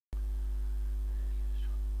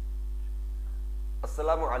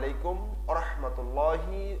আসসালামু আলাইকুম ওয়া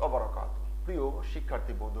রাহমাতুল্লাহি ওয়া বারাকাতুহু। প্রিয়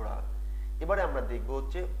শিক্ষার্থী বন্ধুরা, এবারে আমরা দেখব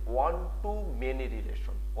হচ্ছে ওয়ান টু মেনি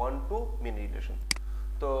রিলেশন।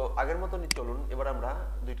 তো আগের মতনই চলুন এবার আমরা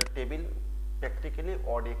দুইটা টেবিল প্র্যাকটিক্যালি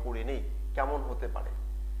অডে করে নেই কেমন হতে পারে।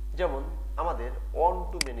 যেমন আমাদের ওয়ান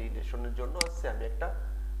টু মেনি রিলেশনের জন্য হচ্ছে আমি একটা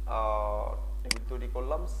টেবিল তৈরি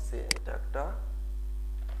করলাম। সে এটা একটা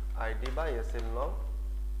আইডি বা এসএল নাম,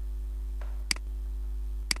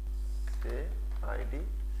 সে ID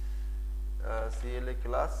CLA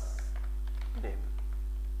class name,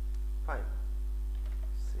 fine,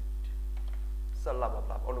 seat, সাল্লা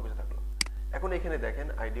বাবলা, অন্য কিছু থাকলো। এখন এখানে দেখেন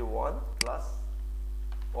আইডি 1 ক্লাস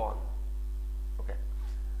 1, ওকে।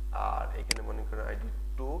 আর এখানে মনে করেন আইডি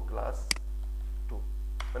 2 ক্লাস 2,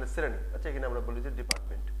 মানে শ্রেণী। আচ্ছা, এখানে আমরা বলি যে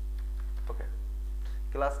ডিপার্টমেন্ট, ওকে।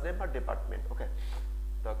 ক্লাস নেম আর ডিপার্টমেন্ট, ওকে।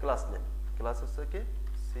 তো ক্লাস নেম, ক্লাস হচ্ছে কি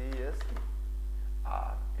CSE,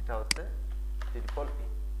 আর এটা হচ্ছে TEE,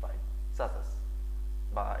 ফাইন, সাসাস,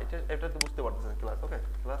 বা এটা তো বুঝতে পারতেছেন ক্লাস, ওকে।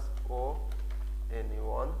 ক্লাস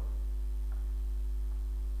ONE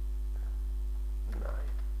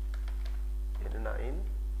 9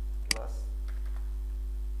 ক্লাস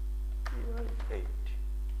 8,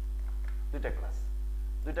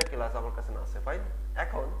 দুইটা ক্লাস আমার কাছে না আছে, ফাইন।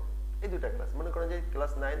 এখন এই দুইটা ক্লাস মনে করেন যে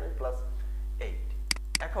ক্লাস 9 আর ক্লাস 8।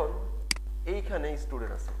 এখন এইখানে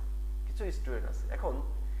স্টুডেন্ট আছে, কিছু স্টুডেন্ট আছে। এখন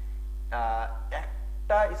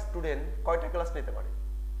একটা স্টুডেন্ট কয়টা ক্লাস নিতে পারে?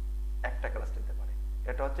 একটা ক্লাস নিতে পারে।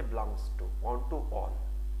 এটা হচ্ছে belongs-to, one-to-one।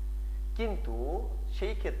 কিন্তু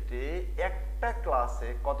সেই ক্ষেত্রে একটা ক্লাসে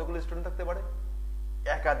কতগুলো স্টুডেন্ট থাকতে পারে?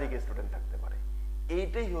 একাধিক স্টুডেন্ট থাকতে পারে।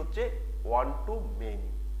 এইটাই হচ্ছে ওয়ান টু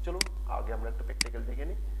মেনি। চলুন আগে আমরা একটু প্র্যাকটিক্যাল দেখে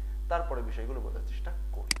নিই, তারপরে বিষয়গুলো বোঝার চেষ্টা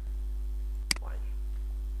করি।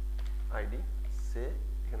 আইডি সে,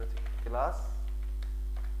 এখানে হচ্ছে class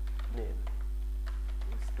name,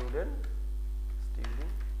 student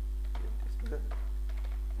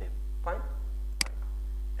name, fine.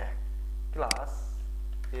 এক ক্লাস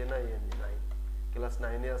NINE, ক্লাস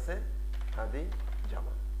 9 এ আছে আদি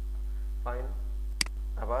জামান, ফাইন।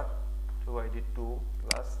 আবার 2 আইডি 2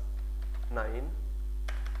 ক্লাস 9,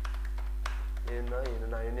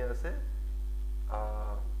 NINE এ আছে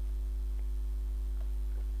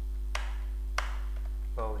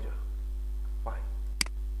বাউজা, ফাইন।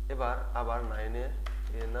 এবার আবার 9 এ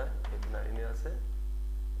NINE এ আছে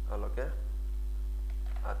আলোকে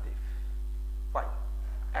আতিফ, ফাইন।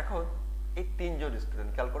 এখন এই তিনজন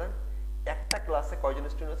স্টুডেন্ট খেয়াল করেন, একটা ক্লাসে কয়জন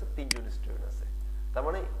স্টুডেন্ট আছে? তিনজন স্টুডেন্ট আছে। তার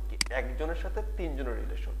মানে একজনের সাথে তিনজনের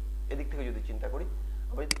রিলেশন। এদিক থেকে যদি চিন্তা করি,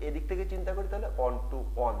 আমরা যদি এদিক থেকে চিন্তা করি তাহলে one two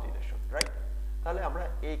one relation, right? তাহলে আমরা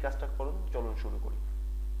এই কাজটা চলুন শুরু করি।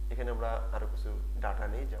 এখানে আমরা আরো কিছু ডাটা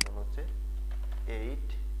নেই, যেমন হচ্ছে 8।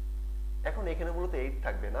 এখন এখানে মূলত 8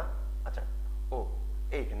 থাকবে না, আচ্ছা, ও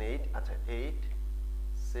এইখানে 8, আচ্ছা 8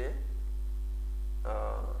 সে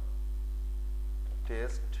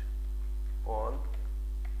টেস্ট on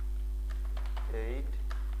 8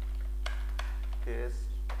 test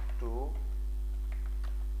 2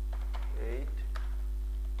 8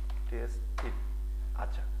 test 3।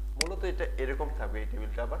 আচ্ছা, মূলত এটা এরকম থাকবে এই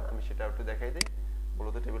টেবিলটা। আবার আমি সেটা একটু দেখাই দিই।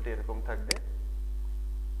 মূলত টেবিলটা এরকম থাকবে।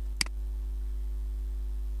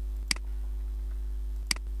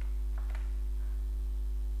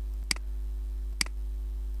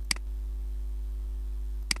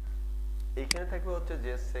 এইখানে থাকবে হচ্ছে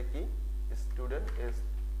যে সে কি student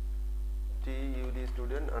STUD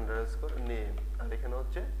student underscore name, আর এখানে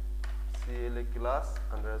হচ্ছে CLA class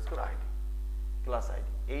underscore ID, class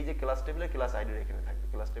ID. এই যে ক্লাস টেবিলে ক্লাস আইডি এখানে থাকবে,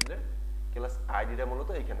 ক্লাস টেবিলে ক্লাস আইডিটা মূলত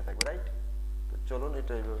এখানে থাকবে, রাইট? তো চলুন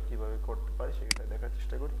এটা কিভাবে করতে পারি সেটা দেখার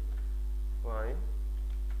চেষ্টা করি। ফাইন,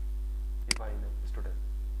 কি ফাইন স্টুডেন্ট,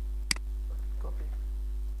 কপি,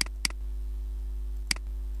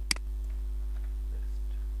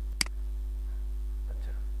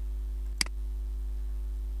 আচ্ছা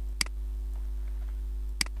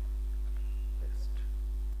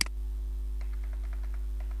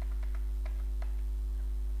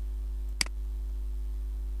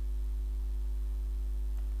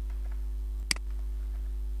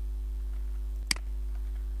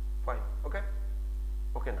ফাইন, ওকে।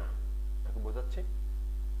 ওকে না, তাকে বোঝাচ্ছি,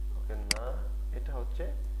 ওকে না। এটা হচ্ছে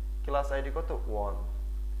ক্লাস আইডি কত? 1,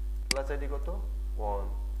 ক্লাস আইডি কত? 1,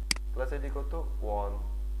 ক্লাস আইডি কত? 1,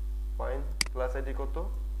 ফাইন। ক্লাস আইডি কত?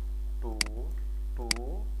 2 2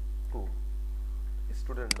 2।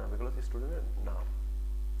 স্টুডেন্ট নাম, এগুলো হচ্ছে স্টুডেন্টের নাম,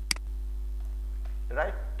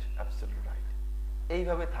 রাইট? Absolutely right.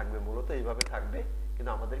 এইভাবে থাকবে, মূলত এইভাবে থাকবে, কিন্তু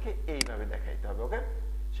আমাদেরকে এইভাবে দেখাইতে হবে, ওকে।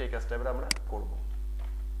 সেই কাজটা এবার আমরা করব।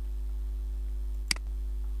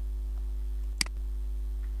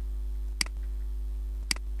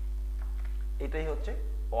 এটাই হচ্ছে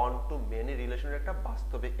ওয়ান টু মেনি রিলেশনের একটা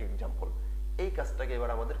বাস্তবিক এক্সাম্পল। এই কাজটাকে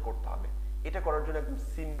এবার আমাদের করতে হবে। এটা করার জন্য একদম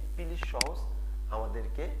সিম্পলি সহজ,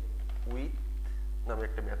 আমাদেরকে উইথ নামে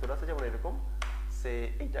একটা মেথড আছে, যেমন এরকম সে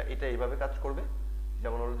এটা এইভাবে কাজ করবে,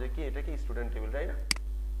 যেমন হলো যে কি এটা কি স্টুডেন্ট টেবিল, রাইট?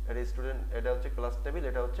 এটা স্টুডেন্ট, এটা হচ্ছে ক্লাস টেবিল,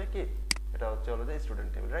 এটা হচ্ছে কি, এটা হচ্ছে হলো যে স্টুডেন্ট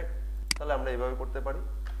টেবিল, রাইট? তাহলে আমরা এইভাবে করতে পারি,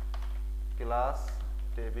 ক্লাস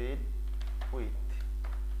টেবিল উইথ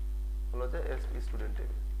হলো যে student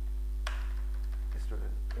table,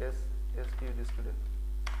 student S student,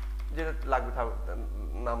 যেটা লাগবে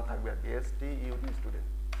নাম থাকবে আর কি, STUD স্টুডেন্ট,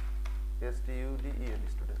 STUDEN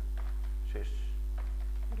স্টুডেন্ট, শেষ,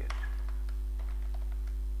 গেট,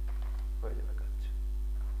 হয়ে যাবে কাজ।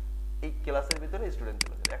 এই ক্লাসের ভিতরে স্টুডেন্ট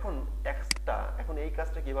চলে যাবে। এখন এই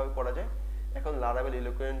কাজটা কিভাবে করা যায়? এখন লারাভেল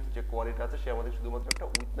ইলোকুয়েন্ট যে কোয়ালিটি আছে, সে আমাদের শুধুমাত্র একটা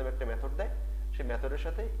উইথ নামে একটা মেথড দেয়, সেই মেথডের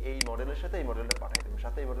সাথে এই মডেলের সাথে এই মডেলটা পাঠিয়ে দেবে,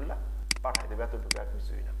 সাথে এই মডেলটা পাঠিয়ে দেবে, এতটুকু আর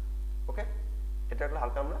কিছুই না। ওকে, এটা একটা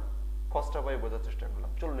হালকা আমরা খসড়াভাবে বোঝার চেষ্টা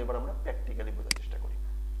করলাম। চলুন এবার আমরা প্র্যাকটিক্যালি বোঝার চেষ্টা করি।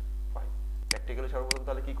 ফাইন, প্র্যাকটিক্যালি সর্বপ্রথম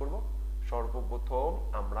তাহলে কি করব? সর্বপ্রথম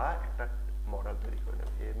আমরা একটা মডেল তৈরি করে নেব,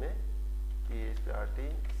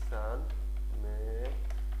 sun make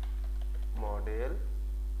model.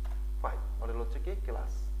 Fine, model হচ্ছে কি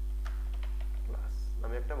ক্লাস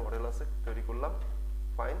আমি একটা মডেল আছে তৈরি করলাম।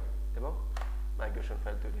 ফাইন, এবং মাইগ্রেশন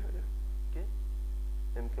ফাইল তৈরি হয়ে যাবে। কি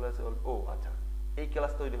এম ক্লাস, ও আচ্ছা, এই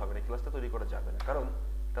ক্লাস তৈরি হবে না, ক্লাসটা তৈরি করা যাবে না, কারণ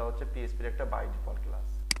এটা হচ্ছে পিএইচপি এর একটা by default class,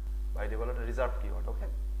 by default reserve keyword. ওকে,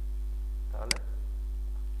 তাহলে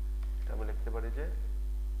এটা আমি লিখতে পারি যে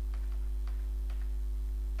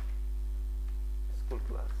school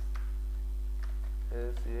class,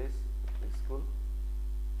 school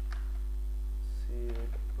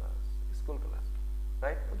school class,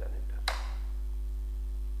 right? দেন এটা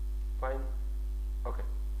ফাইন। ওকে,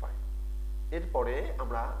 ফাইন। এরপরে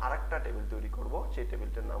আমরা আরেকটা টেবিল তৈরি করব, সেই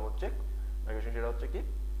টেবিলটার নাম হচ্ছে মাইগ্রেশন, সেটা হচ্ছে কি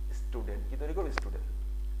স্টুডেন্ট। কি তৈরি করব? Student,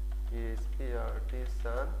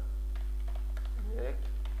 sun make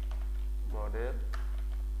model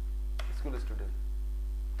school student.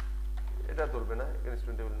 এটা ধরবে না, এখানে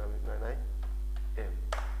স্টুডেন্ট টেবিল নাম নাই, এম,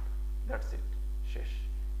 দ্যাটস ইট, শেষ।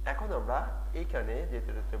 এখন আমরা এইখানে যে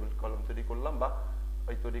টেবিল কলাম তৈরি করলাম, বা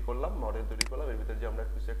ওই তৈরি করলাম, মডেল তৈরি করলাম, এর ভিতরে যে আমরা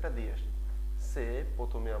কিছু একটা দিয়ে আসি। সে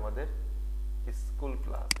প্রথমে আমাদের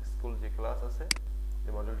স্কুল যে ক্লাস আছে, যে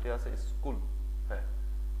মডেলটি আছে স্কুল, হ্যাঁ,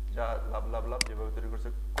 যা লাভ যেভাবে তৈরি করছে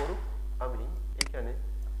করুক। আমি এখানে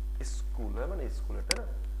স্কুল, মানে স্কুলের, তাই না?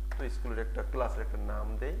 তো স্কুলের একটা ক্লাসের একটা নাম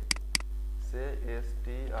দেই, সে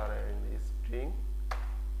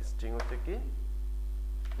স্ট্রিং হচ্ছে কি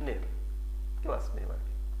নেম, ক্লাস নেম আর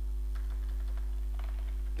কি,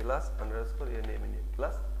 class underscore name,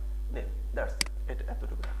 class name, that's it. এটা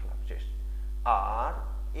এতটুকু রাখলাম, শেষ। আর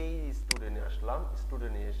এই স্টুডেন্টে আসলাম,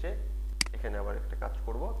 স্টুডেন্টে এসে এখানে আবার একটা কাজ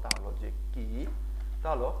করব, তা হলো যে কি, তা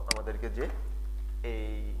হলো আমাদেরকে যে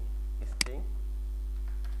এই স্ট্রিং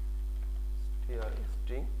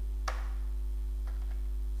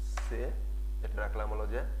সে এটা রাখলাম হলো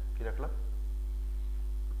যে কি রাখলাম,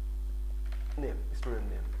 name, student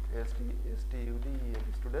name,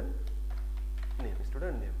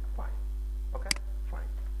 student name. Fine, ওকে, ফাইন।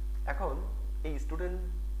 এখন এই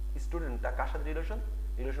স্টুডেন্টটা কার সাথে রিলেশন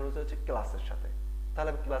হচ্ছে ক্লাসের সাথে। তাহলে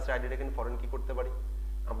আমি ক্লাসের আইডিটা এখানে ফরেন কি করতে পারি,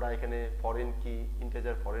 আমরা এখানে ফরেন কি,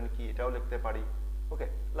 ইন্টিজার ফরেন কি, এটাও লিখতে পারি। ওকে,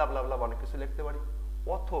 লাভ অনেক কিছু লিখতে পারি।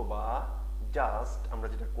 অথবা জাস্ট আমরা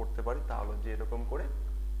যেটা করতে পারি তা হলো যে এরকম করে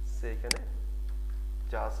সে এখানে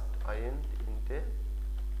জাস্ট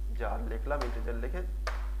ইন্টিজার লিখলাম, ইন্টিজার লিখে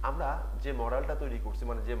আমরা যে মডেলটা তৈরি করছি,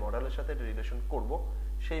 মানে যে মডেলের সাথে এটা রিলেশন করব,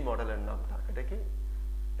 সেই মডেলের নামটা, এটা কি,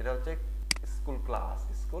 এটা হচ্ছে স্কুল ক্লাস,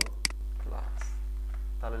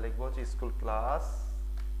 তাহলে লিখবো হচ্ছে স্কুল ক্লাস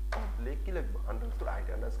পাবলিক, কি লিখবো, underscore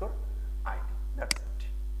ID, that's it.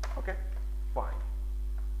 Okay, fine,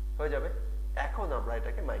 হয়ে যাবে। এখন আমরা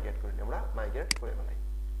এটাকে মাইগ্রেট করে নিই, আমরা মাইগ্রেট করে ফেলাই,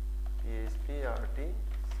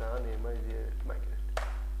 sun migrate,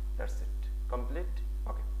 that's it, complete.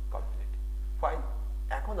 Okay, complete, fine.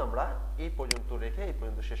 এখন আমরা এই পর্যন্ত রেখে এই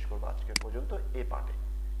পর্যন্ত শেষ করবো আজকের পর্যন্ত। এই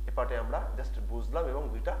পার্টে আমরা জাস্ট বুঝলাম এবং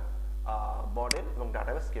দুইটা মডেল এবং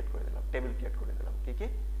ডাটাবেস ক্রিয়েট করে দিলাম, টেবিল ক্রিয়েট করে দিলাম, কি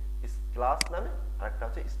ক্লাস নামে, আরেকটা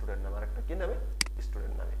হচ্ছে স্টুডেন্ট নামে, আরেকটা কি নামে,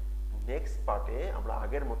 স্টুডেন্ট নামে। নেক্সট পার্টে আমরা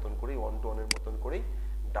আগের মতন করেই 1 to 1 এর মতন করেই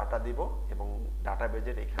ডাটা দিব এবং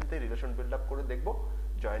ডাটাবেজের এখান থেকে রিলেশন বিল্ড আপ করে দেখব,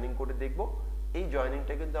 জয়েনিং করে দেখব। এই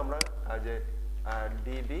জয়েনিংটা কিন্তু আমরা যে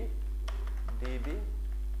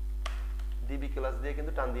ডিবি ক্লাস দিয়ে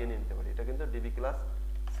কিন্তু টান দিয়ে নিতে পারি, এটা কিন্তু ডিবি ক্লাস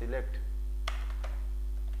সিলেক্ট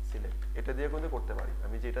এটা দিয়ে কিন্তু করতে পারি।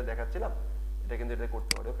 আমি যেটা দেখাচ্ছিলাম এটা কিন্তু এটা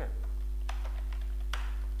করতে পারি। ওকে,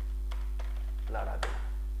 লারাভেল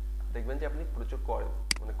দেখবেন যে আপনি প্রচুর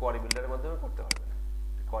কোয়ারি বিল্ডারের মাধ্যমে করতে পারবেন।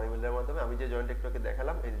 কোয়ারি বিল্ডারের মাধ্যমে আমি যে জয়েন্ট একটু আগে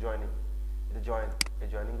দেখালাম, এই জয়েনিং, এটা জয়েন, এই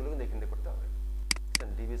জয়েনিং গুলো কিন্তু এখান থেকে করতে হবে।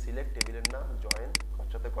 ডিবি সিলেক্ট, টেবিলের নাম, জয়েন, কার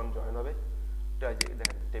সাথে কোন জয়েন হবে,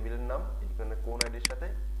 দেখেন টেবিলের নাম এখানে কোন আইডির সাথে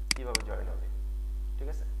কিভাবে জয়েন হবে, ঠিক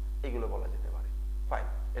আছে, এগুলো বলা যেতে পারে। ফাইন,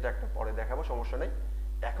 এটা একটা পরে দেখাবো, সমস্যা নেই।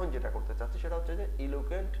 এখন যেটা করতে চাচ্ছি সেটা হচ্ছে যে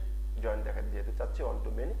ইলোকুয়েন্ট জয়েন দেখা যেতে চাচ্ছি অন টু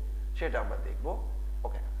মেনি, সেটা আমরা দেখব।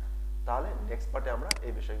 ওকে, তাহলে নেক্সট পার্টে আমরা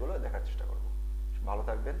এই বিষয়গুলো দেখার চেষ্টা করব। ভালো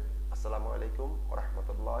থাকবেন। আসসালামু আলাইকুম ওয়া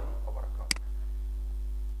রাহমাতুল্লাহি ওয়া বারাকাতুহু।